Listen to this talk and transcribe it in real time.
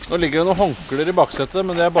Nå ligger det noen håndklær i baksetet,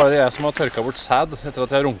 men det er bare jeg som har tørket bort sæd etter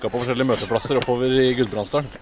at jeg har runket på forskjellige møteplasser oppover i Gudbrandsdalen.